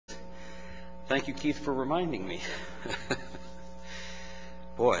Thank you, Keith, for reminding me.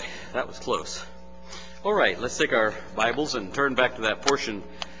 Boy, that was close. All right, let's take our Bibles and turn back to that portion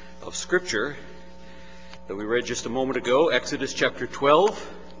of Scripture that we read just a moment ago, Exodus chapter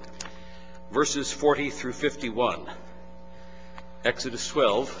 12, verses 40 through 51. Exodus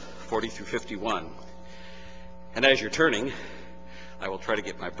 12, 40 through 51. And as you're turning, I will try to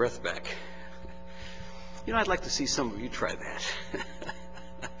get my breath back. You know, I'd like to see some of you try that.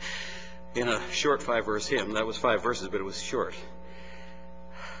 In a short 5-verse hymn, that was 5 verses, but it was short.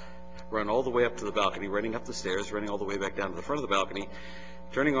 Run all the way up to the balcony, running up the stairs, running all the way back down to the front of the balcony,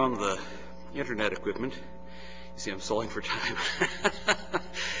 turning on the internet equipment. You see, I'm stalling for time.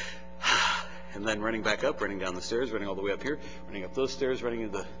 And then running back up, running down the stairs, running all the way up here, running up those stairs, running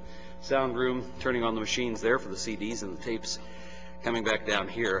into the sound room, turning on the machines there for the CDs and the tapes, coming back down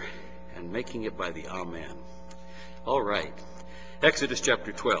here, and making it by the Amen. All right. Exodus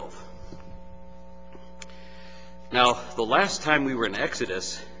chapter 12. Now, the last time we were in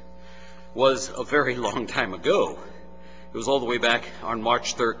Exodus was a very long time ago. It was all the way back on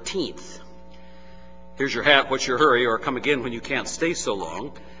March 13th. Here's your hat, what's your hurry, or come again when you can't stay so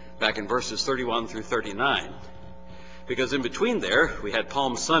long, back in verses 31 through 39. Because in between there, we had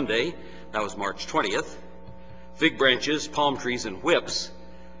Palm Sunday, that was March 20th, fig branches, palm trees, and whips.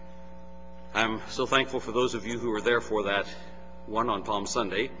 I'm so thankful for those of you who were there for that one on Palm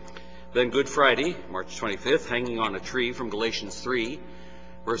Sunday. Then Good Friday, March 25th, hanging on a tree from Galatians 3,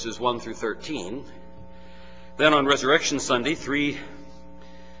 verses 1 through 13. Then on Resurrection Sunday, 3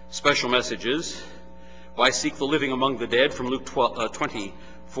 special messages. Why seek the living among the dead from Luke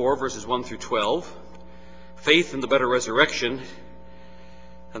 24, verses 1 through 12. Faith in the better resurrection,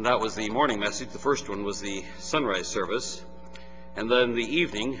 and that was the morning message. The first one was the sunrise service. And then the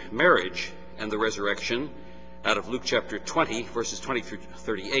evening, marriage and the resurrection, out of Luke chapter 20, verses 20 through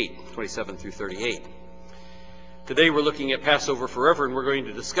 38, 27 through 38. Today we're looking at Passover Forever, and we're going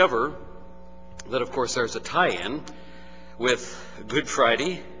to discover that, of course, there's a tie-in with Good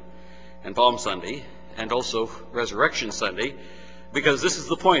Friday and Palm Sunday, and also Resurrection Sunday, because this is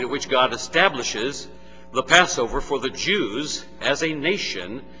the point at which God establishes the Passover for the Jews as a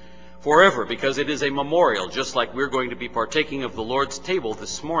nation forever, because it is a memorial, just like we're going to be partaking of the Lord's table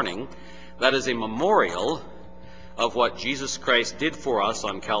this morning. That is a memorial of what Jesus Christ did for us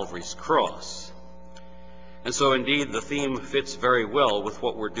on Calvary's cross. And so indeed the theme fits very well with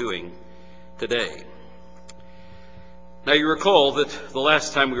what we're doing today. Now you recall that the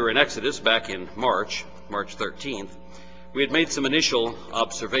last time we were in Exodus, back in March 13th, we had made some initial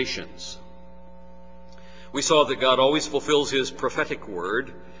observations. We saw that God always fulfills his prophetic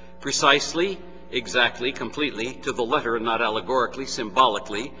word precisely, exactly, completely, to the letter, and not allegorically,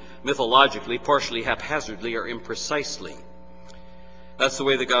 symbolically, mythologically, partially, haphazardly, or imprecisely. That's the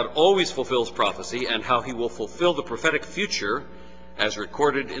way that God always fulfills prophecy, and how he will fulfill the prophetic future as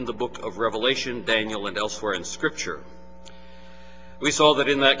recorded in the book of Revelation, Daniel, and elsewhere in Scripture. We saw that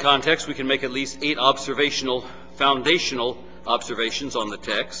in that context we can make at least 8 foundational observations on the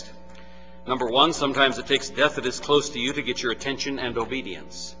text. Number 1, sometimes it takes death that is close to you to get your attention and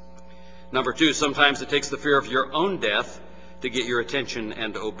obedience. Number 2, sometimes it takes the fear of your own death to get your attention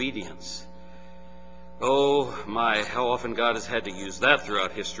and obedience. Oh my, how often God has had to use that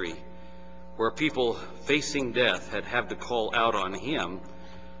throughout history, where people facing death had to call out on him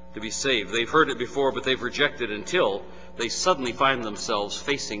to be saved. They've heard it before, but they've rejected until they suddenly find themselves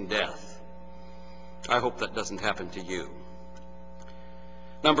facing death. I hope that doesn't happen to you.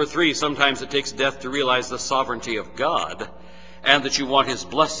 Number 3, sometimes it takes death to realize the sovereignty of God, and that you want his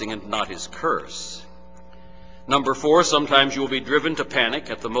blessing and not his curse. Number 4, sometimes you will be driven to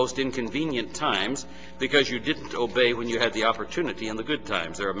panic at the most inconvenient times because you didn't obey when you had the opportunity in the good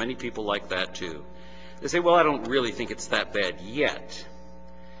times. There are many people like that too. They say, well, I don't really think it's that bad yet.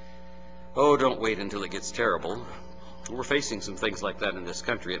 Oh, don't wait until it gets terrible. We're facing some things like that in this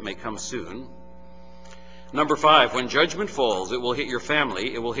country. It may come soon. Number 5, when judgment falls, it will hit your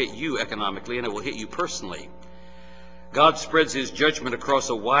family, it will hit you economically, and it will hit you personally. God spreads his judgment across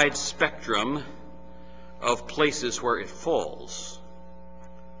a wide spectrum of places where it falls.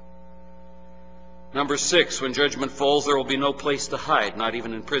 Number 6, when judgment falls, there will be no place to hide, not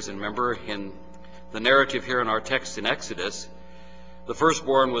even in prison. Remember, in the narrative here in our text in Exodus, the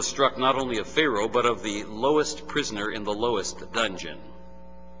firstborn was struck not only of Pharaoh, but of the lowest prisoner in the lowest dungeon.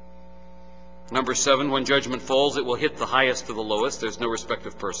 Number 7, when judgment falls, it will hit the highest to the lowest. There's no respect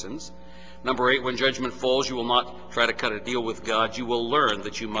of persons. Number 8, when judgment falls, you will not try to cut a deal with God. You will learn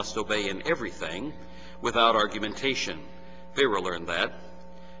that you must obey in everything without argumentation. Pharaoh learned that.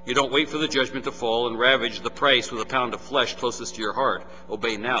 You don't wait for the judgment to fall and ravage the price with a pound of flesh closest to your heart.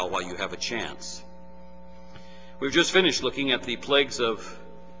 Obey now while you have a chance. We've just finished looking at the plagues of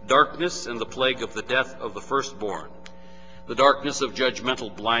darkness and the plague of the death of the firstborn. The darkness of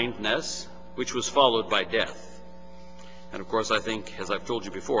judgmental blindness, which was followed by death. And of course, I think, as I've told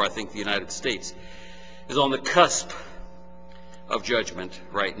you before, I think the United States is on the cusp of judgment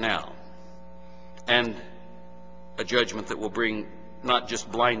right now. And a judgment that will bring not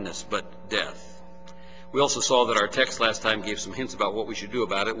just blindness, but death. We also saw that our text last time gave some hints about what we should do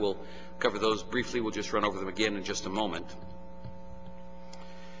about it. We'll cover those briefly. We'll just run over them again in just a moment.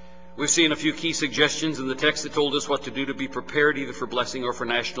 We've seen a few key suggestions in the text that told us what to do to be prepared either for blessing or for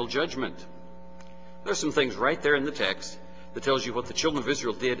national judgment. There's some things right there in the text that tells you what the children of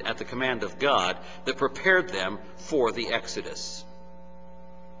Israel did at the command of God that prepared them for the Exodus.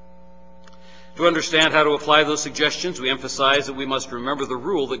 To understand how to apply those suggestions, we emphasize that we must remember the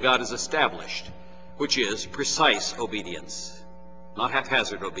rule that God has established, which is precise obedience. Not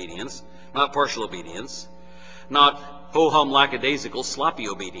haphazard obedience, not partial obedience, not ho-hum lackadaisical sloppy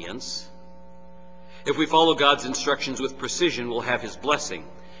obedience. If we follow God's instructions with precision, we'll have His blessing.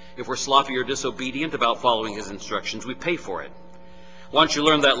 If we're sloppy or disobedient about following His instructions, we pay for it. Once you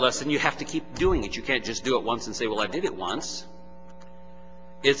learn that lesson, you have to keep doing it. You can't just do it once and say, well, I did it once.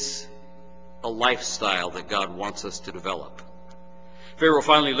 It's a lifestyle that God wants us to develop. Pharaoh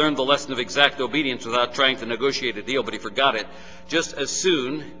finally learned the lesson of exact obedience without trying to negotiate a deal, but he forgot it just as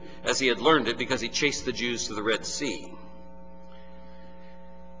soon as he had learned it because he chased the Jews to the Red Sea.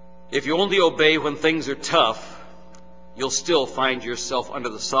 If you only obey when things are tough, you'll still find yourself under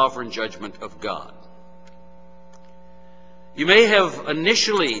the sovereign judgment of God. You may have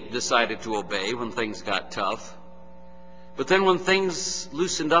initially decided to obey when things got tough, but then when things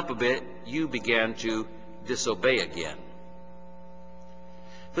loosened up a bit, you began to disobey again.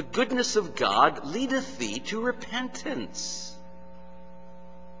 The goodness of God leadeth thee to repentance.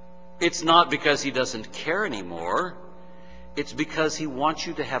 It's not because He doesn't care anymore. It's because He wants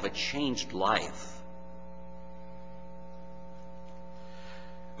you to have a changed life.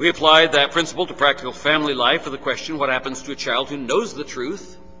 We applied that principle to practical family life with the question, what happens to a child who knows the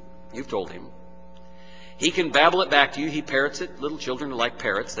truth? You've told him. He can babble it back to you. He parrots it. Little children are like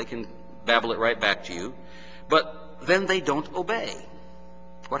parrots. They can babble it right back to you. But then they don't obey.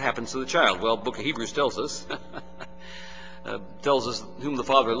 What happens to the child? Well, the book of Hebrews tells us, whom the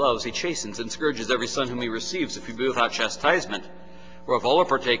Father loves, He chastens and scourges every son whom He receives. If you be without chastisement, whereof all are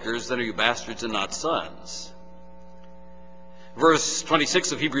partakers, then are you bastards and not sons. Verse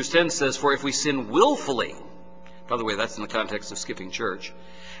 26 of Hebrews 10 says, for if we sin willfully, by the way, that's in the context of skipping church,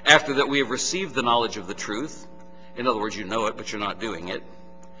 after that we have received the knowledge of the truth, in other words, you know it, but you're not doing it,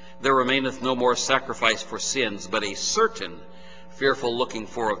 there remaineth no more sacrifice for sins, but a certain fearful looking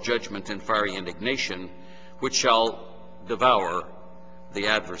for of judgment and fiery indignation, which shall devour the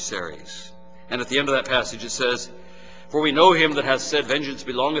adversaries. And at the end of that passage it says, for we know Him that hath said, vengeance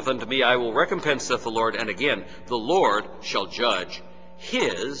belongeth unto me, I will recompense, saith the Lord. And again, the Lord shall judge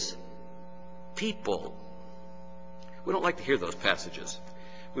His people. We don't like to hear those passages.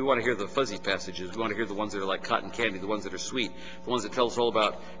 We want to hear the fuzzy passages. We want to hear the ones that are like cotton candy, the ones that are sweet, the ones that tell us all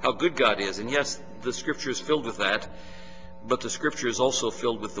about how good God is. And yes, the Scripture is filled with that, but the Scripture is also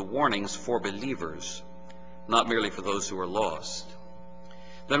filled with the warnings for believers, not merely for those who are lost.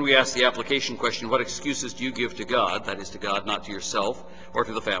 Then we ask the application question, what excuses do you give to God? That is to God, not to yourself, or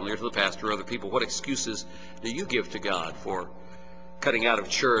to the family, or to the pastor, or other people. What excuses do you give to God for cutting out of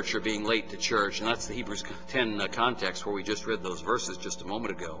church or being late to church? And that's the Hebrews 10 context where we just read those verses just a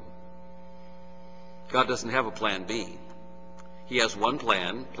moment ago. God doesn't have a plan B. He has one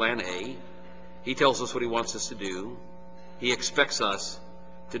plan, plan A. He tells us what He wants us to do. He expects us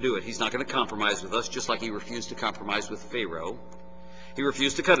to do it. He's not going to compromise with us, just like He refused to compromise with Pharaoh. He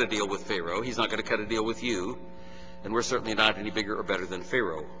refused to cut a deal with Pharaoh. He's not going to cut a deal with you. And we're certainly not any bigger or better than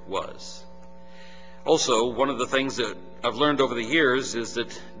Pharaoh was. Also, one of the things that I've learned over the years is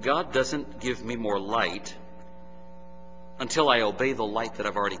that God doesn't give me more light until I obey the light that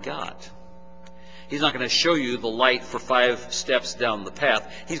I've already got. He's not going to show you the light for 5 steps down the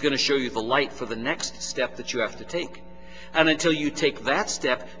path. He's going to show you the light for the next step that you have to take. And until you take that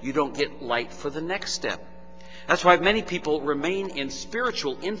step, you don't get light for the next step. That's why many people remain in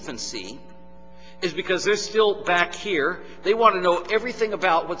spiritual infancy, is because they're still back here. They want to know everything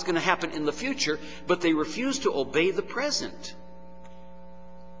about what's going to happen in the future, but they refuse to obey the present.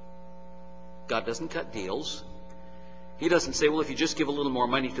 God doesn't cut deals. He doesn't say, well, if you just give a little more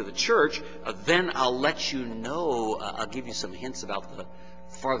money to the church, then I'll let you know, I'll give you some hints about the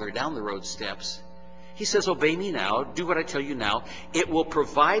farther down the road steps. He says, obey me now, do what I tell you now. It will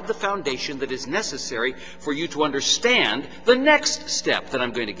provide the foundation that is necessary for you to understand the next step that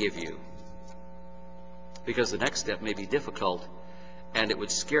I'm going to give you. Because the next step may be difficult, and it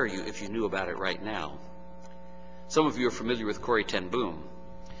would scare you if you knew about it right now. Some of you are familiar with Corrie ten Boom,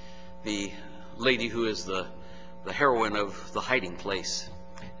 the lady who is the heroine of The Hiding Place.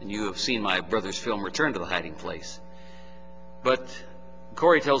 And you have seen my brother's film, Return to the Hiding Place. But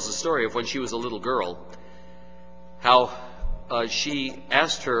Corrie tells the story of when she was a little girl, how she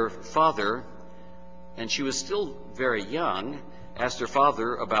asked her father, and she was still very young, asked her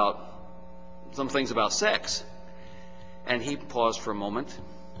father about some things about sex. And he paused for a moment,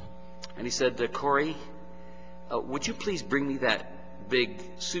 and he said, Corrie, would you please bring me that big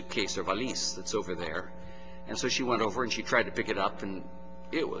suitcase or valise that's over there? And so she went over and she tried to pick it up, and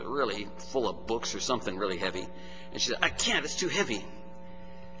it was really full of books or something really heavy. And she said, I can't, it's too heavy.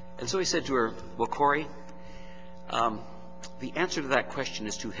 And so he said to her, well, Corrie, the answer to that question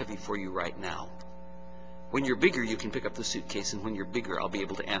is too heavy for you right now. When you're bigger, you can pick up the suitcase, and when you're bigger, I'll be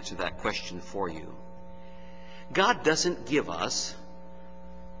able to answer that question for you. God doesn't give us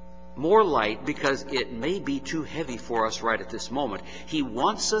more light because it may be too heavy for us right at this moment. He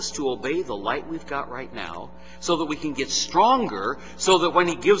wants us to obey the light we've got right now so that we can get stronger, so that when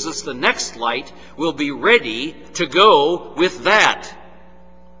He gives us the next light, we'll be ready to go with that.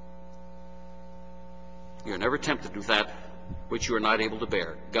 You're never tempted with that which you are not able to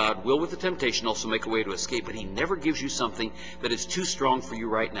bear. God will, with the temptation, also make a way to escape, but He never gives you something that is too strong for you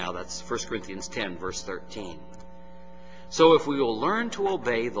right now. That's 1 Corinthians 10, verse 13. So if we will learn to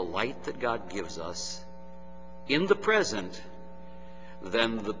obey the light that God gives us in the present,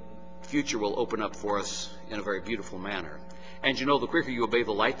 then the future will open up for us in a very beautiful manner. And you know, the quicker you obey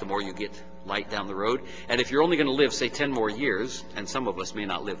the light, the more you get light down the road. And if you're only going to live, say, 10 more years, and some of us may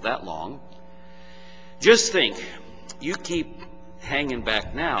not live that long, just think, you keep hanging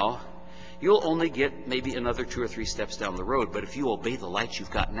back now, you'll only get maybe another 2 or 3 steps down the road. But if you obey the light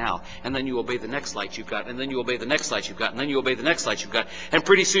you've got now, and then you obey the next light you've got, and then you obey the next light you've got, and then you obey the next light you've got, and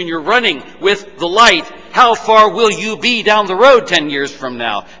pretty soon you're running with the light, how far will you be down the road 10 years from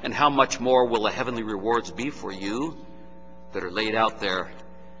now? And how much more will the heavenly rewards be for you that are laid out there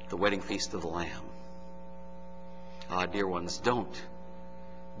at the wedding feast of the Lamb? Ah, dear ones,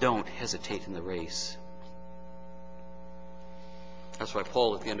 don't hesitate in the race. That's why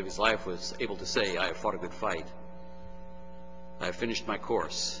Paul, at the end of his life, was able to say, I have fought a good fight. I have finished my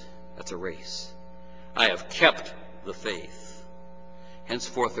course. That's a race. I have kept the faith.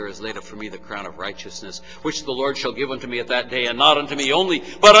 Henceforth there is laid up for me the crown of righteousness, which the Lord shall give unto me at that day, and not unto me only,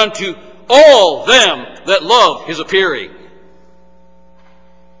 but unto all them that love His appearing.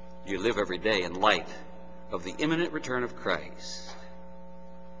 You live every day in light of the imminent return of Christ.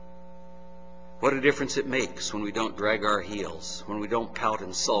 What a difference it makes when we don't drag our heels, when we don't pout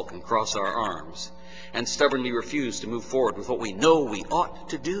and sulk and cross our arms, and stubbornly refuse to move forward with what we know we ought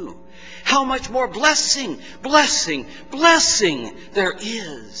to do. How much more blessing there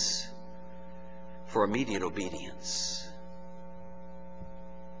is for immediate obedience.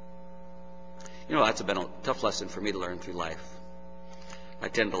 You know, that's been a tough lesson for me to learn through life. I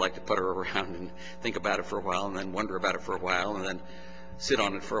tend to like to putter around and think about it for a while, and then wonder about it for a while, and then sit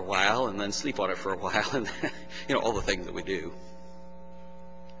on it for a while, and then sleep on it for a while, and you know, all the things that we do.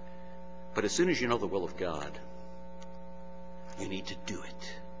 But as soon as you know the will of God, you need to do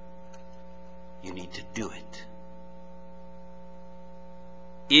it. You need to do it.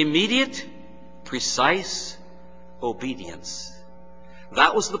 Immediate, precise obedience.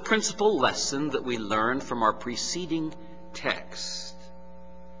 That was the principal lesson that we learned from our preceding text.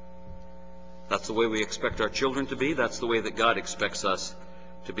 That's the way we expect our children to be. That's the way that God expects us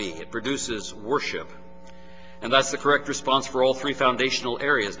to be. It produces worship. And that's the correct response for all 3 foundational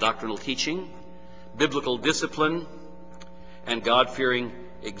areas: doctrinal teaching, biblical discipline, and God-fearing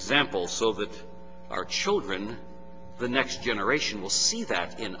example, so that our children, the next generation, will see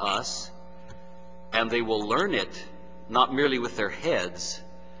that in us, and they will learn it not merely with their heads,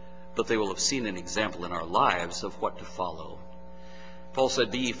 but they will have seen an example in our lives of what to follow. Paul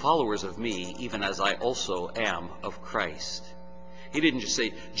said, be ye followers of me, even as I also am of Christ. He didn't just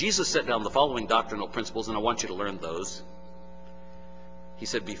say, Jesus set down the following doctrinal principles, and I want you to learn those. He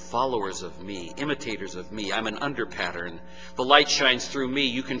said, be followers of me, imitators of me. I'm an under-pattern. The light shines through me.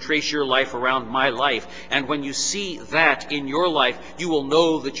 You can trace your life around my life. And when you see that in your life, you will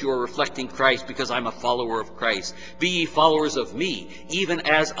know that you are reflecting Christ, because I'm a follower of Christ. Be ye followers of me, even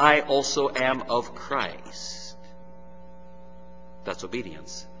as I also am of Christ. That's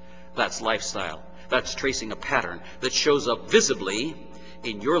obedience. That's lifestyle. That's tracing a pattern that shows up visibly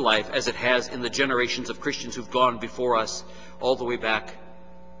in your life as it has in the generations of Christians who've gone before us, all the way back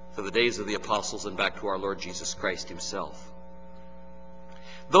to the days of the apostles and back to our Lord Jesus Christ himself.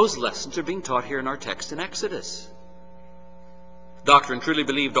 Those lessons are being taught here in our text in Exodus. Doctrine truly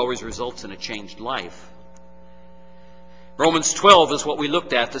believed always results in a changed life. Romans 12 is what we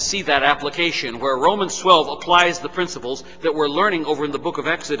looked at to see that application, where Romans 12 applies the principles that we're learning over in the book of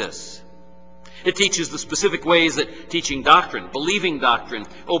Exodus. It teaches the specific ways that teaching doctrine, believing doctrine,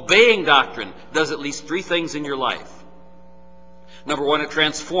 obeying doctrine does at least three things in your life. Number one, it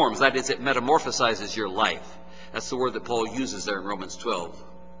transforms. That is, it metamorphosizes your life. That's the word that Paul uses there in Romans 12.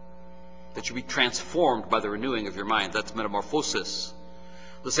 That you be transformed by the renewing of your mind. That's metamorphosis.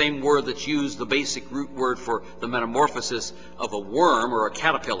 The same word that's used, the basic root word for the metamorphosis of a worm or a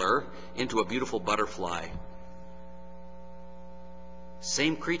caterpillar into a beautiful butterfly.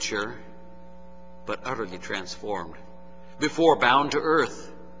 Same creature, but utterly transformed. Before bound to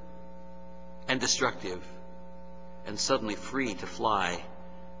earth and destructive, and suddenly free to fly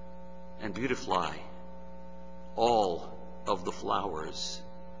and beautify all of the flowers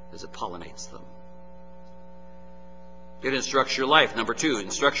as it pollinates them. It instructs your life. Number two,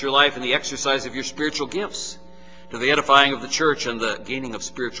 instructs your life in the exercise of your spiritual gifts, to the edifying of the church and the gaining of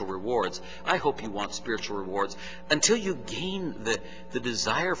spiritual rewards. I hope you want spiritual rewards. Until you gain the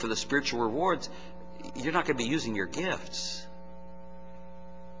desire for the spiritual rewards, you're not going to be using your gifts.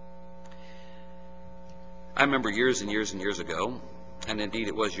 I remember years and years and years ago, and indeed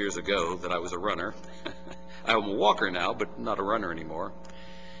it was years ago that I was a runner. I'm a walker now, but not a runner anymore.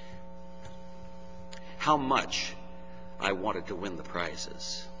 How much I wanted to win the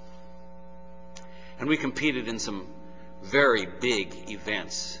prizes. And we competed in some very big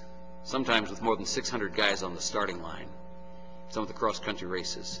events, sometimes with more than 600 guys on the starting line, some of the cross-country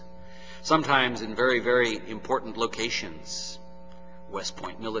races, sometimes in very, very important locations, West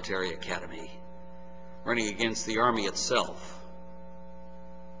Point Military Academy, running against the Army itself,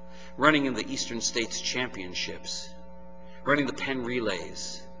 running in the Eastern States Championships, running the Penn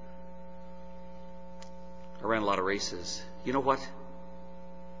Relays. I ran a lot of races. You know what?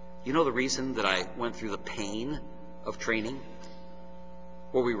 You know the reason that I went through the pain of training?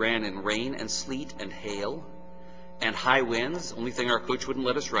 Where we ran in rain and sleet and hail and high winds. Only thing our coach wouldn't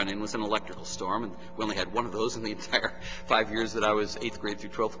let us run in was an electrical storm, and we only had one of those in the entire 5 years that I was 8th grade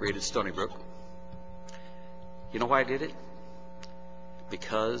through 12th grade at Stony Brook. You know why I did it?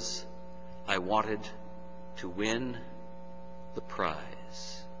 Because I wanted to win the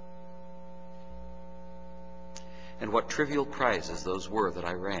prize. And what trivial prizes those were that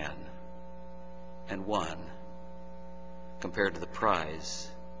I ran and won compared to the prize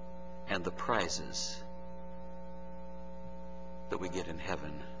and the prizes that we get in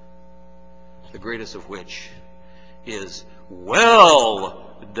heaven. The greatest of which is,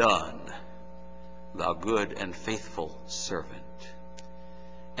 "Well done, thou good and faithful servant.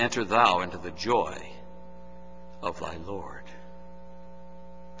 Enter thou into the joy of thy Lord."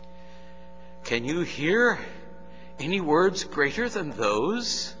 Can you hear any words greater than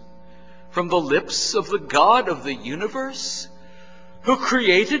those from the lips of the God of the universe, who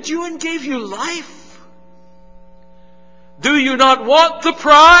created you and gave you life? Do you not want the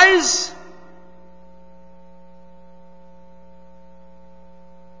prize?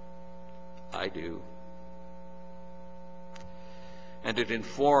 I do. And it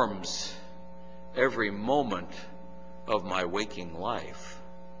informs every moment of my waking life.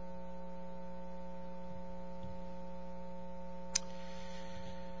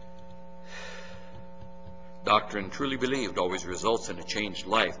 Doctrine truly believed always results in a changed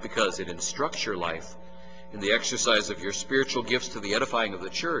life because it instructs your life in the exercise of your spiritual gifts to the edifying of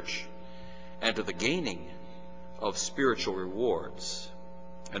the church and to the gaining of spiritual rewards.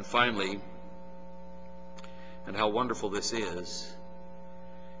 And finally, and how wonderful this is,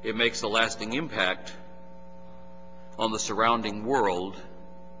 it makes a lasting impact on the surrounding world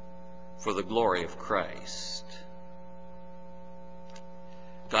for the glory of Christ.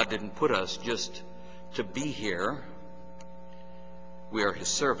 God didn't put us just to be here. We are His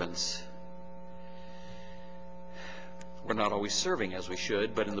servants. We're not always serving as we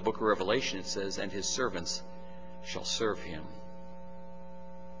should, but in the book of Revelation it says, "And His servants shall serve Him."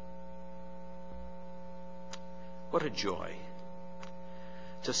 What a joy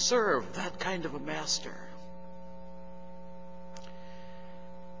to serve that kind of a master.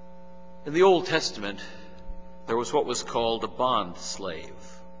 In the Old Testament, there was what was called a bond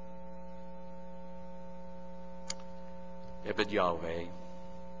slave. Ebed Yahweh,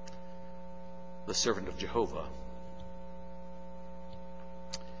 the servant of Jehovah.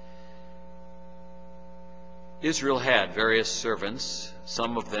 Israel had various servants.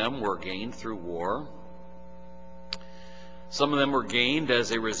 Some of them were gained through war. Some of them were gained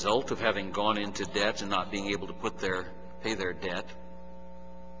as a result of having gone into debt and not being able to pay their debt.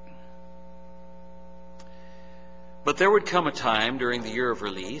 But there would come a time during the year of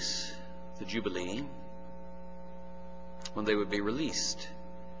release, the Jubilee, when they would be released,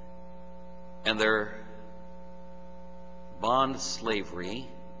 and their bond slavery,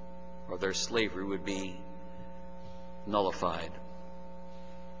 or their slavery, would be nullified.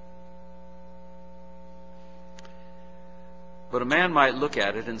 But a man might look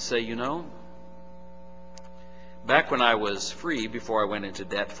at it and say, you know, back when I was free, before I went into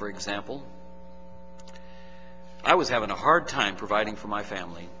debt, for example, I was having a hard time providing for my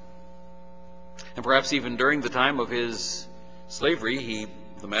family. And perhaps even during the time of his slavery,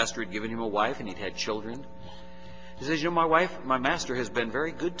 the master had given him a wife and he'd had children. He says, you know, my master has been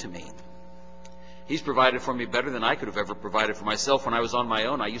very good to me. He's provided for me better than I could have ever provided for myself. When I was on my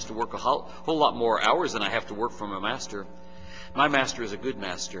own, I used to work a whole lot more hours than I have to work for my master. My master is a good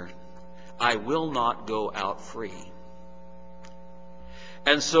master. I will not go out free.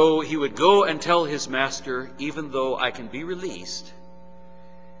 And so he would go and tell his master, even though I can be released,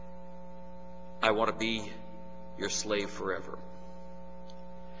 I want to be your slave forever.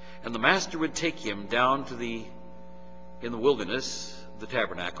 And the master would take him down to in the wilderness, the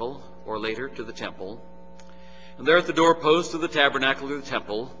tabernacle, or later to the temple. And there at the doorpost of the tabernacle or the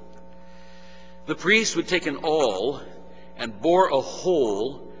temple, the priest would take an awl and bore a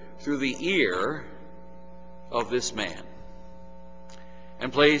hole through the ear of this man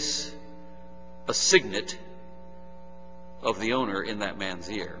and place a signet of the owner in that man's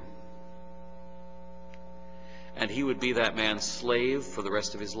ear. And he would be that man's slave for the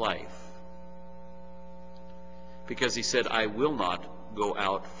rest of his life, because he said, I will not go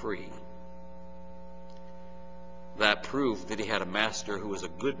out free. That proved that he had a master who was a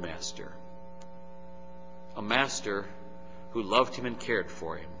good master, a master who loved him and cared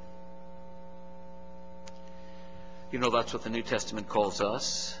for him. You know, that's what the New Testament calls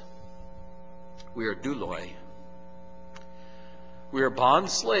us. We are douloi. We are bond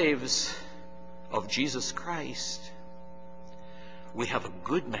slaves of Jesus Christ. We have a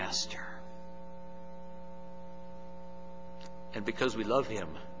good master. And because we love him,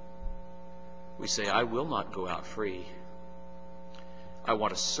 we say, I will not go out free. I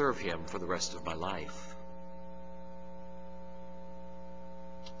want to serve him for the rest of my life.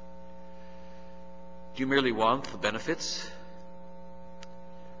 Do you merely want the benefits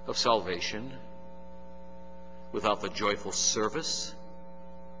of salvation without the joyful service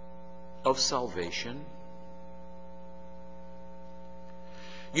of salvation?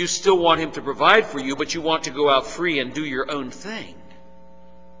 You still want him to provide for you, but you want to go out free and do your own thing.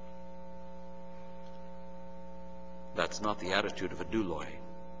 That's not the attitude of a douloi,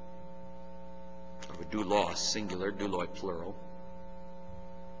 of a doulos, singular, douloi, plural.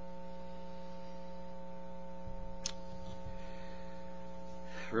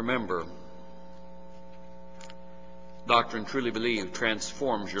 Remember, doctrine truly believed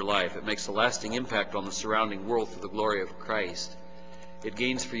transforms your life. It makes a lasting impact on the surrounding world for the glory of Christ. It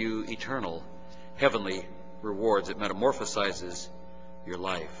gains for you eternal, heavenly rewards. It metamorphosizes your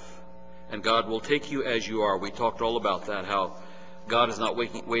life. And God will take you as you are. We talked all about that, how God is not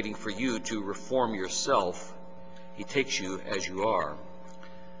waiting for you to reform yourself. He takes you as you are.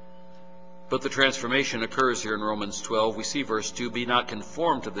 But the transformation occurs here in Romans 12. We see verse 2, be not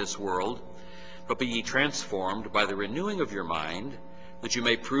conformed to this world, but be ye transformed by the renewing of your mind, that you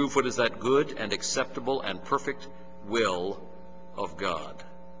may prove what is that good and acceptable and perfect will of God.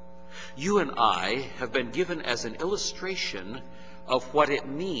 You and I have been given as an illustration of what it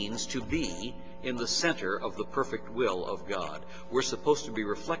means to be in the center of the perfect will of God. We're supposed to be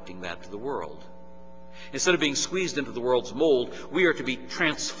reflecting that to the world. Instead of being squeezed into the world's mold, we are to be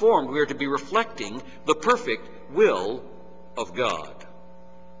transformed. We are to be reflecting the perfect will of God.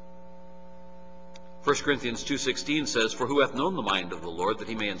 1 Corinthians 2:16 says, for who hath known the mind of the Lord, that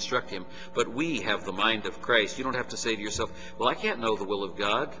he may instruct him? But we have the mind of Christ. You don't have to say to yourself, well, I can't know the will of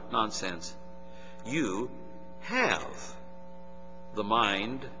God. Nonsense. You have the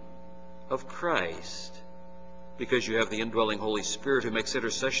mind of Christ, because you have the indwelling Holy Spirit who makes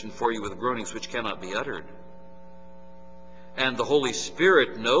intercession for you with groanings which cannot be uttered. And the Holy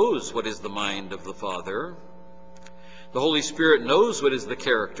Spirit knows what is the mind of the Father. The Holy Spirit knows what is the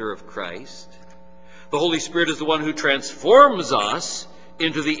character of Christ. The Holy Spirit is the one who transforms us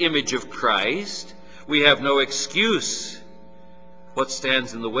into the image of Christ. We have no excuse. What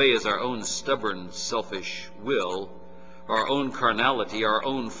stands in the way is our own stubborn, selfish will, our own carnality, our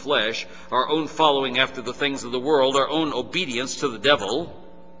own flesh, our own following after the things of the world, our own obedience to the devil,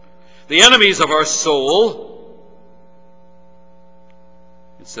 the enemies of our soul,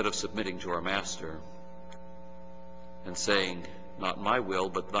 instead of submitting to our Master and saying, "Not my will,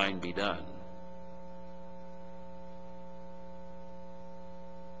 but thine be done."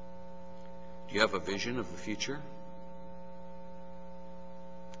 Do you have a vision of the future?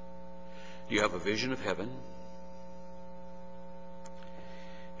 Do you have a vision of heaven?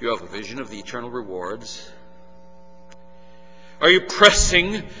 Do you have a vision of the eternal rewards? Are you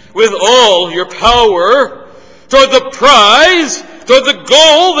pressing with all your power toward the prize, toward the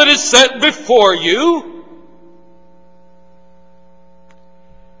goal that is set before you?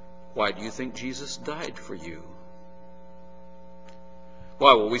 Why do you think Jesus died for you?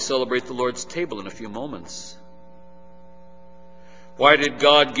 Why will we celebrate the Lord's table in a few moments? Why did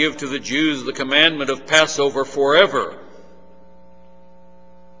God give to the Jews the commandment of Passover forever?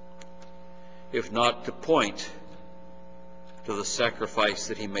 If not to point to the sacrifice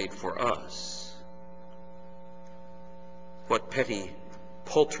that he made for us. What petty,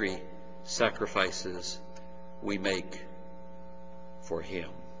 paltry sacrifices we make for him.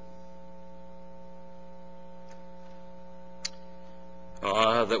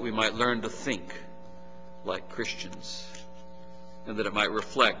 That we might learn to think like Christians, and that it might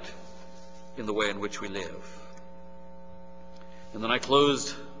reflect in the way in which we live. And then I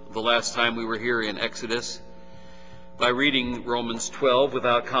closed the last time we were here in Exodus by reading Romans 12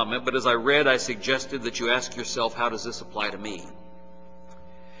 without comment, but as I read, I suggested that you ask yourself, how does this apply to me?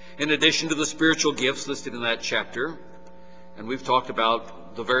 In addition to the spiritual gifts listed in that chapter, and we've talked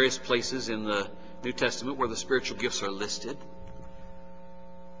about the various places in the New Testament where the spiritual gifts are listed,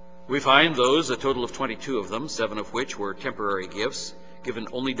 we find those, a total of 22 of them, 7 of which were temporary gifts, given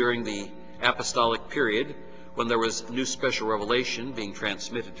only during the apostolic period when there was new special revelation being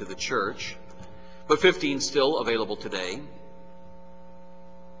transmitted to the church, but 15 still available today.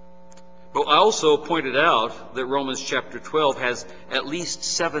 But I also pointed out that Romans chapter 12 has at least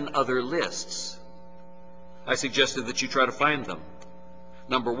 7 other lists. I suggested that you try to find them.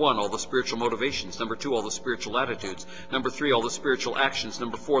 Number 1, all the spiritual motivations. Number 2, all the spiritual attitudes. Number 3, all the spiritual actions.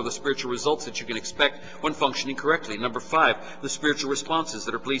 Number 4, the spiritual results that you can expect when functioning correctly. Number 5, the spiritual responses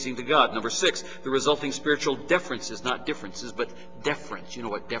that are pleasing to God. Number 6, the resulting spiritual deferences, not differences, but deference. You know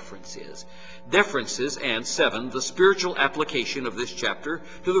what deference is. Deferences. And 7, the spiritual application of this chapter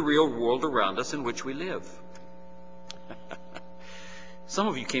to the real world around us in which we live. Some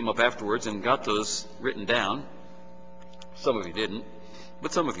of you came up afterwards and got those written down. Some of you didn't.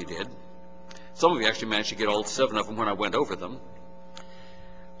 But some of you did. Some of you actually managed to get all 7 of them when I went over them.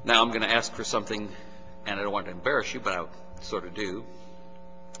 Now I'm going to ask for something, and I don't want to embarrass you, but I sort of do.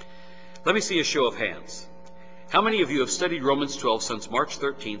 Let me see a show of hands. How many of you have studied Romans 12 since March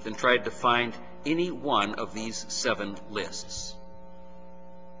 13th and tried to find any one of these 7 lists?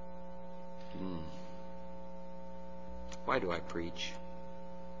 Why do I preach?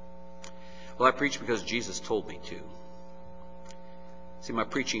 Well, I preach because Jesus told me to. See, my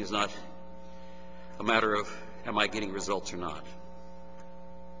preaching is not a matter of am I getting results or not.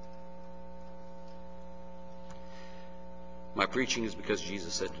 My preaching is because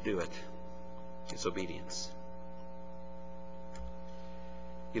Jesus said to do it. It's obedience.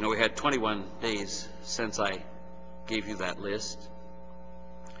 You know, we had 21 days since I gave you that list.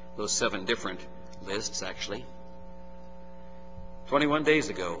 Those 7 different lists, actually. 21 days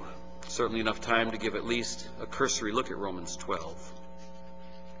ago. Certainly enough time to give at least a cursory look at Romans 12.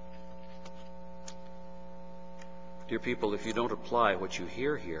 Dear people, if you don't apply what you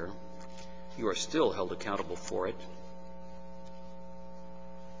hear here, you are still held accountable for it.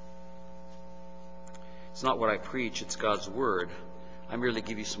 It's not what I preach, it's God's Word. I merely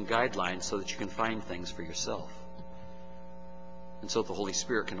give you some guidelines so that you can find things for yourself, and so that the Holy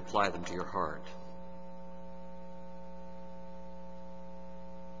Spirit can apply them to your heart.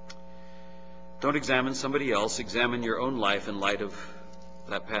 Don't examine somebody else. Examine your own life in light of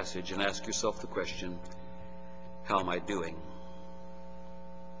that passage and ask yourself the question, how am I doing?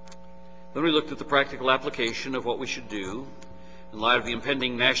 Then we looked at the practical application of what we should do in light of the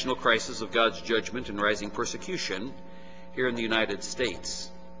impending national crisis of God's judgment and rising persecution here in the United States.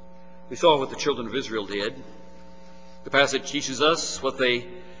 We saw what the children of Israel did. The passage teaches us what they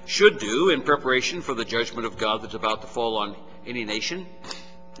should do in preparation for the judgment of God that's about to fall on any nation.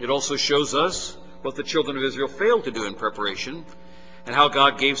 It also shows us what the children of Israel failed to do in preparation, and how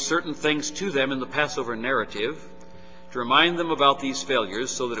God gave certain things to them in the Passover narrative to remind them about these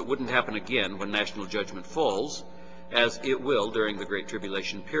failures so that it wouldn't happen again when national judgment falls, as it will during the Great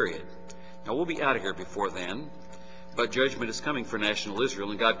Tribulation period. Now, we'll be out of here before then, But judgment is coming for national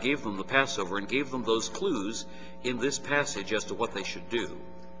Israel, and God gave them the Passover and gave them those clues in this passage as to what they should do.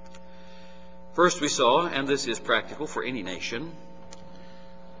 First we saw, and this is practical for any nation,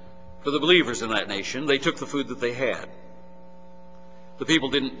 for the believers in that nation, they took the food that they had. The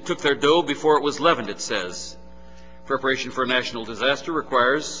people took their dough before it was leavened, it says. Preparation for a national disaster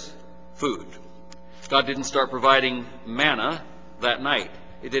requires food. God didn't start providing manna that night.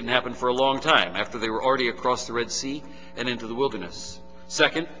 It didn't happen for a long time, after they were already across the Red Sea and into the wilderness.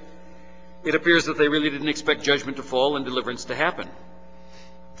 Second, it appears that they really didn't expect judgment to fall and deliverance to happen.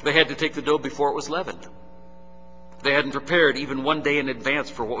 They had to take the dough before it was leavened. They hadn't prepared even one day in advance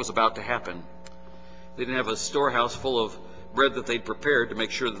for what was about to happen. They didn't have a storehouse full of bread that they'd prepared to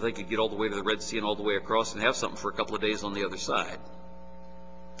make sure that they could get all the way to the Red Sea and all the way across and have something for a couple of days on the other side.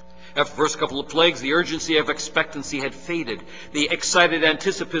 After the first couple of plagues, the urgency of expectancy had faded. The excited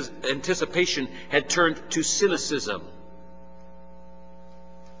anticipation had turned to cynicism.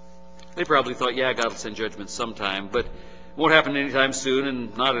 They probably thought, yeah, God will send judgment sometime, but it won't happen anytime soon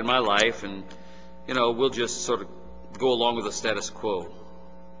and not in my life, and, we'll just sort of go along with the status quo.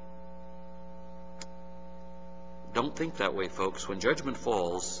 Don't think that way, folks. When judgment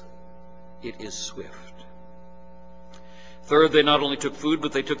falls, it is swift. Third, they not only took food,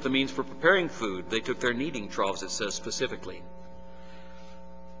 but they took the means for preparing food. They took their kneading troughs, it says specifically.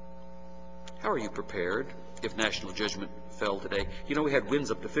 How are you prepared if national judgment fell today? We had winds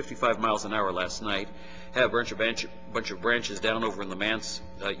up to 55 miles an hour last night. Had a bunch of branches down over in the manse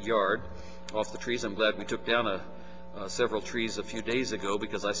yard off the trees. I'm glad we took down several trees a few days ago,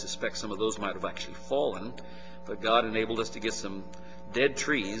 because I suspect some of those might have actually fallen. But God enabled us to get some dead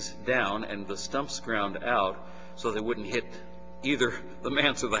trees down and the stumps ground out so they wouldn't hit either the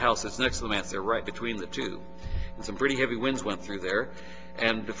manse or the house that's next to the manse. They're right between the two. And some pretty heavy winds went through there.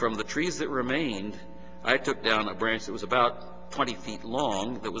 And from the trees that remained, I took down a branch that was about 20 feet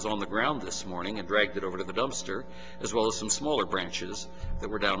long that was on the ground this morning and dragged it over to the dumpster, as well as some smaller branches that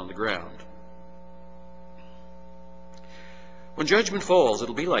were down on the ground. When judgment falls,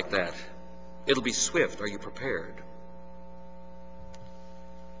 it'll be like that. It'll be swift. Are you prepared?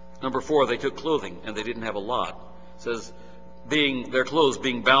 Number 4, they took clothing, and they didn't have a lot. It says, their clothes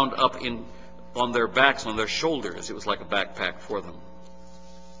being bound up on their backs, on their shoulders. It was like a backpack for them.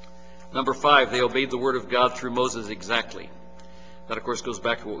 Number 5, they obeyed the word of God through Moses exactly. That, of course, goes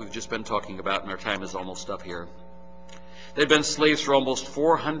back to what we've just been talking about, and our time is almost up here. They'd been slaves for almost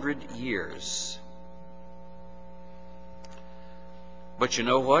 400 years. But you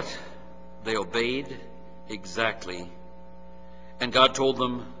know what? They obeyed exactly. And God told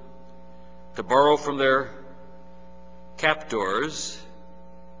them to borrow from their captors,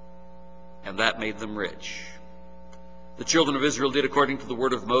 and that made them rich. The children of Israel did according to the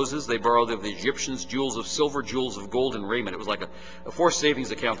word of Moses. They borrowed of the Egyptians jewels of silver, jewels of gold, and raiment. It was like a forced savings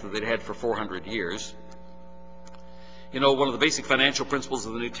account that they'd had for 400 years. One of the basic financial principles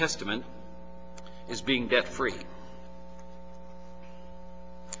of the New Testament is being debt-free.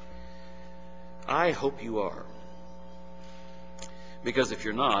 I hope you are. Because if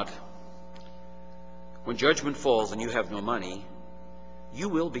you're not, when judgment falls and you have no money, you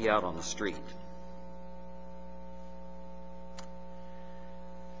will be out on the street.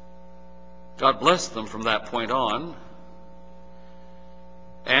 God blessed them from that point on,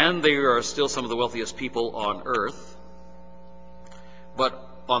 and they are still some of the wealthiest people on earth. But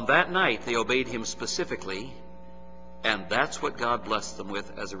on that night, they obeyed him specifically, and that's what God blessed them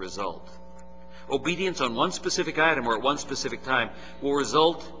with as a result. Obedience on one specific item or at one specific time will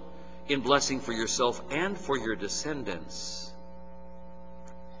result in blessing for yourself and for your descendants.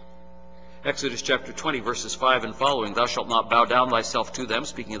 Exodus chapter 20, verses 5 and following, Thou shalt not bow down thyself to them,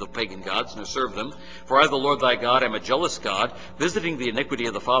 speaking of the pagan gods, nor serve them. For I, the Lord thy God, am a jealous God, visiting the iniquity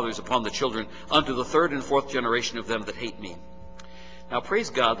of the fathers upon the children, unto the 3rd and 4th generation of them that hate me. Now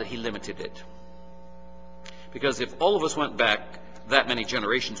praise God that he limited it. Because if all of us went back that many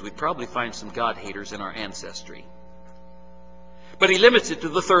generations, we'd probably find some God haters in our ancestry. But he limits it to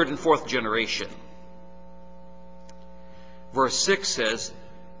the 3rd and 4th generation. Verse 6 says,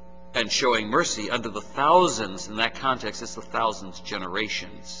 and showing mercy unto the thousands. In that context, it's the thousands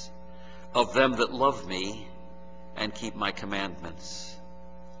generations of them that love me and keep my commandments.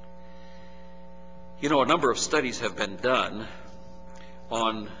 A number of studies have been done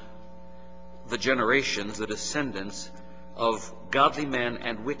on the generations, the descendants of godly men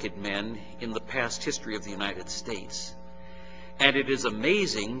and wicked men in the past history of the United States. And it is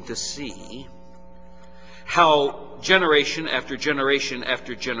amazing to see how generation after generation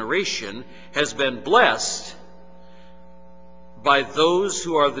after generation has been blessed by those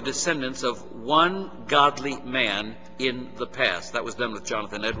who are the descendants of one godly man in the past. That was done with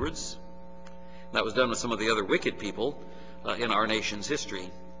Jonathan Edwards. That was done with some of the other wicked people in our nation's history.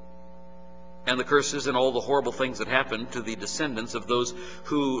 And the curses and all the horrible things that happened to the descendants of those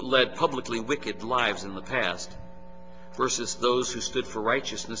who led publicly wicked lives in the past, versus those who stood for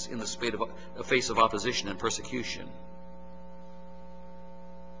righteousness in the face of opposition and persecution.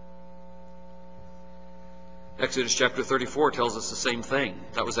 Exodus chapter 34 tells us the same thing.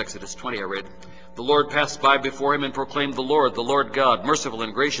 That was Exodus 20 I read. The Lord passed by before him and proclaimed, the Lord God, merciful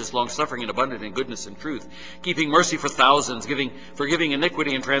and gracious, long-suffering and abundant in goodness and truth, keeping mercy for thousands, forgiving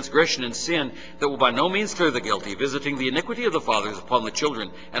iniquity and transgression and sin, that will by no means clear the guilty, visiting the iniquity of the fathers upon the children,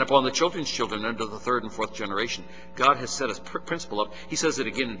 and upon the children's children unto the third and fourth generation. God has set a principle up. He says it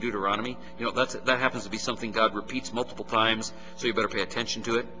again in Deuteronomy. You know, that happens to be something God repeats multiple times, so you better pay attention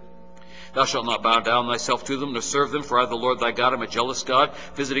to it. Thou shalt not bow down thyself to them, nor serve them, for I, the Lord thy God, am a jealous God,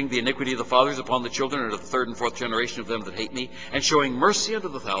 visiting the iniquity of the fathers upon the children, and of the third and fourth generation of them that hate me, and showing mercy unto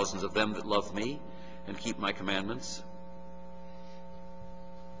the thousands of them that love me, and keep my commandments.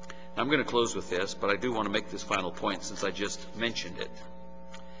 Now, I'm going to close with this, but I do want to make this final point since I just mentioned it.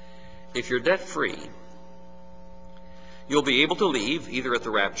 If you're debt-free, you'll be able to leave, either at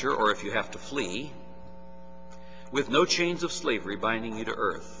the rapture or if you have to flee, with no chains of slavery binding you to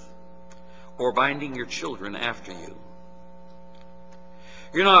earth, or binding your children after you.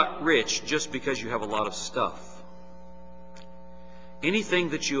 You're not rich just because you have a lot of stuff. Anything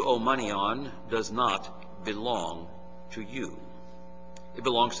that you owe money on does not belong to you. It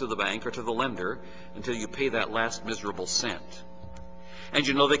belongs to the bank or to the lender until you pay that last miserable cent. And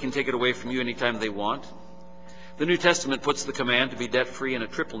you know they can take it away from you anytime they want. The New Testament puts the command to be debt-free in a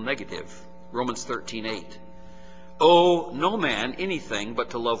triple negative. Romans 13:8. Owe no man anything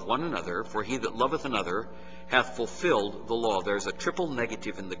but to love one another, for he that loveth another hath fulfilled the law. There's a triple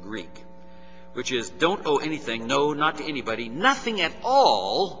negative in the Greek, which is don't owe anything, no, not to anybody, nothing at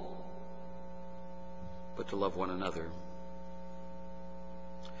all, but to love one another.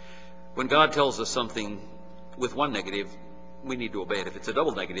 When God tells us something with one negative, we need to obey it. If it's a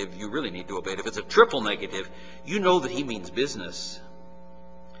double negative, you really need to obey it. If it's a triple negative, you know that he means business.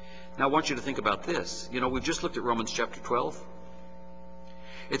 Now, I want you to think about this. You know, we've just looked at Romans chapter 12.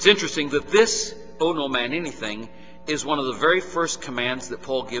 It's interesting that this, owe no man anything, is one of the very first commands that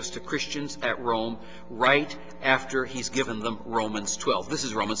Paul gives to Christians at Rome right after he's given them Romans 12. This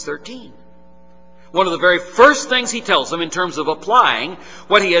is Romans 13. One of the very first things he tells them in terms of applying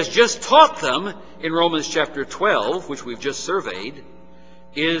what he has just taught them in Romans chapter 12, which we've just surveyed,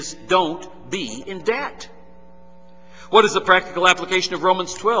 is don't be in debt. What is the practical application of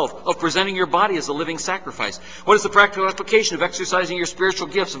Romans 12? Of presenting your body as a living sacrifice. What is the practical application of exercising your spiritual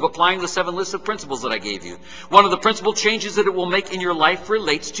gifts, of applying the 7 lists of principles that I gave you? One of the principal changes that it will make in your life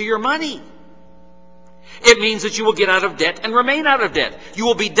relates to your money. It means that you will get out of debt and remain out of debt. You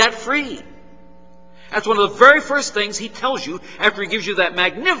will be debt-free. That's one of the very first things he tells you after he gives you that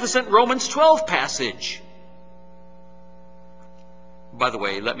magnificent Romans 12 passage. By the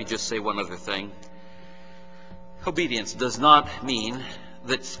way, let me just say one other thing. Obedience does not mean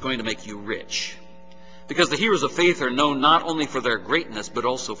that it's going to make you rich. Because the heroes of faith are known not only for their greatness, but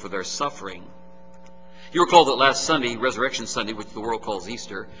also for their suffering. You recall that last Sunday, Resurrection Sunday, which the world calls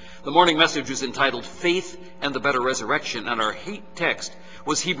Easter, the morning message was entitled Faith and the Better Resurrection, and our text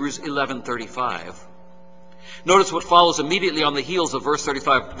was Hebrews 11:35. Notice what follows immediately on the heels of verse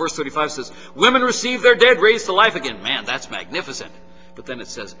 35. Verse 35 says, women receive their dead raised to life again. Man, that's magnificent. But then it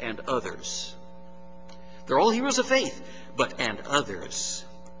says, and others. They're all heroes of faith, but and others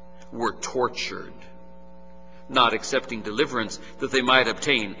were tortured, not accepting deliverance that they might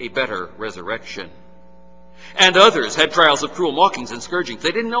obtain a better resurrection. And others had trials of cruel mockings and scourgings.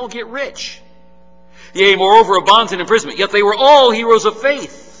 They didn't all get rich. Yea, moreover, of bonds and imprisonment. Yet they were all heroes of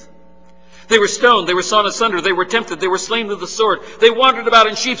faith. They were stoned, they were sawn asunder, they were tempted, they were slain with the sword. They wandered about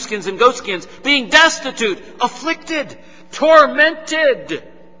in sheepskins and goatskins, being destitute, afflicted, tormented.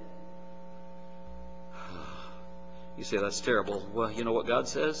 You say, that's terrible. Well, you know what God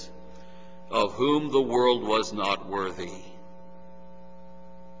says? Of whom the world was not worthy.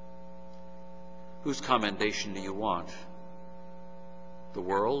 Whose commendation do you want? The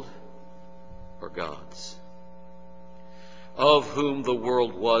world or God's? Of whom the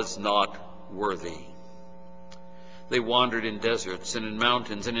world was not worthy. They wandered in deserts and in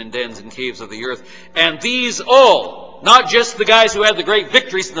mountains and in dens and caves of the earth. And these all, not just the guys who had the great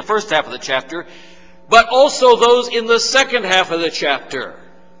victories in the first half of the chapter, but also those in the second half of the chapter.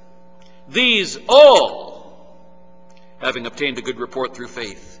 These all, having obtained a good report through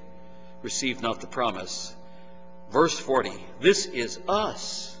faith, received not the promise, Verse 40, this is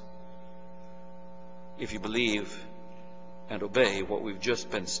us, if you believe and obey what we've just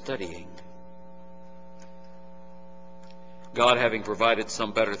been studying. God having provided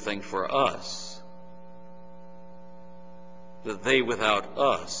some better thing for us, that they without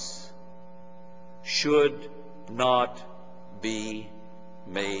us should not be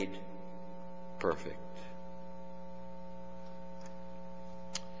made perfect.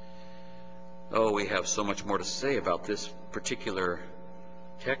 Oh, we have so much more to say about this particular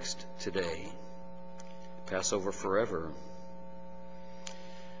text today. Passover forever.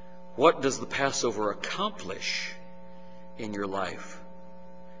 What does the Passover accomplish in your life?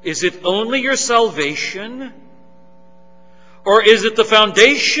 Is it only your salvation? Or is it the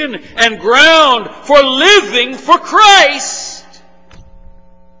foundation and ground for living for Christ?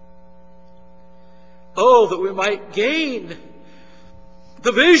 Oh, that we might gain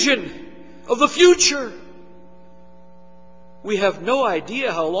the vision of the future. We have no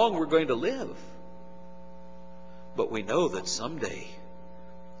idea how long we're going to live. But we know that someday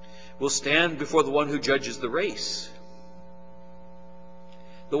we'll stand before the one who judges the race,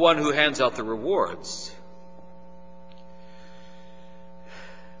 the one who hands out the rewards,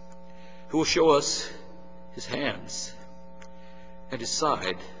 who will show us his hands and his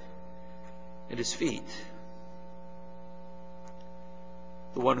side and his feet,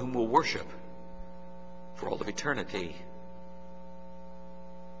 the one whom we'll worship for all of eternity.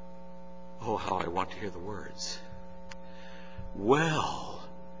 Oh, how I want to hear the words. Well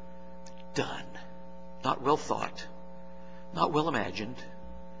done. Not well thought, not well imagined,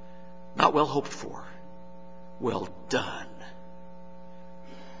 not well hoped for. Well done,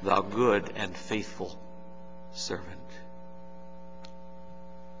 thou good and faithful servant.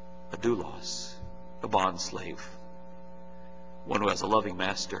 A doulos, a bondslave, one who has a loving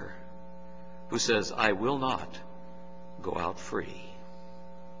master, who says, I will not go out free.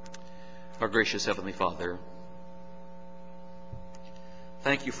 Our gracious Heavenly Father,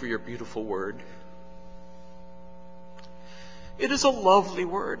 thank you for your beautiful word. It is a lovely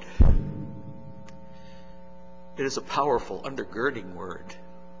word. It is a powerful, undergirding word.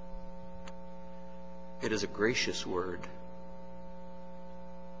 It is a gracious word.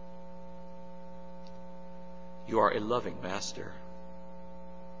 You are a loving master.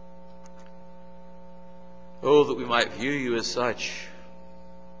 Oh, that we might view you as such.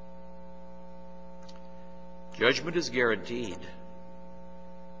 Judgment is guaranteed,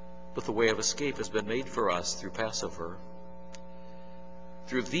 but the way of escape has been made for us through Passover,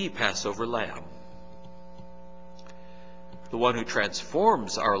 through the Passover Lamb, the one who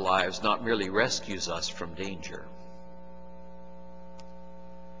transforms our lives, not merely rescues us from danger,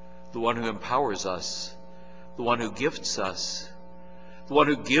 the one who empowers us, the one who gifts us, the one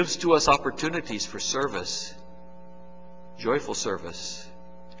who gives to us opportunities for service, joyful service,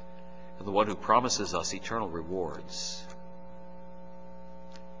 and the one who promises us eternal rewards.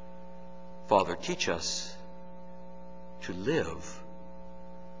 Father, teach us to live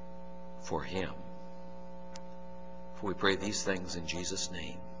for him. For we pray these things in Jesus'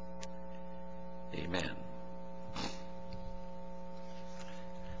 name. Amen.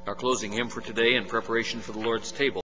 Our closing hymn for today in preparation for the Lord's table.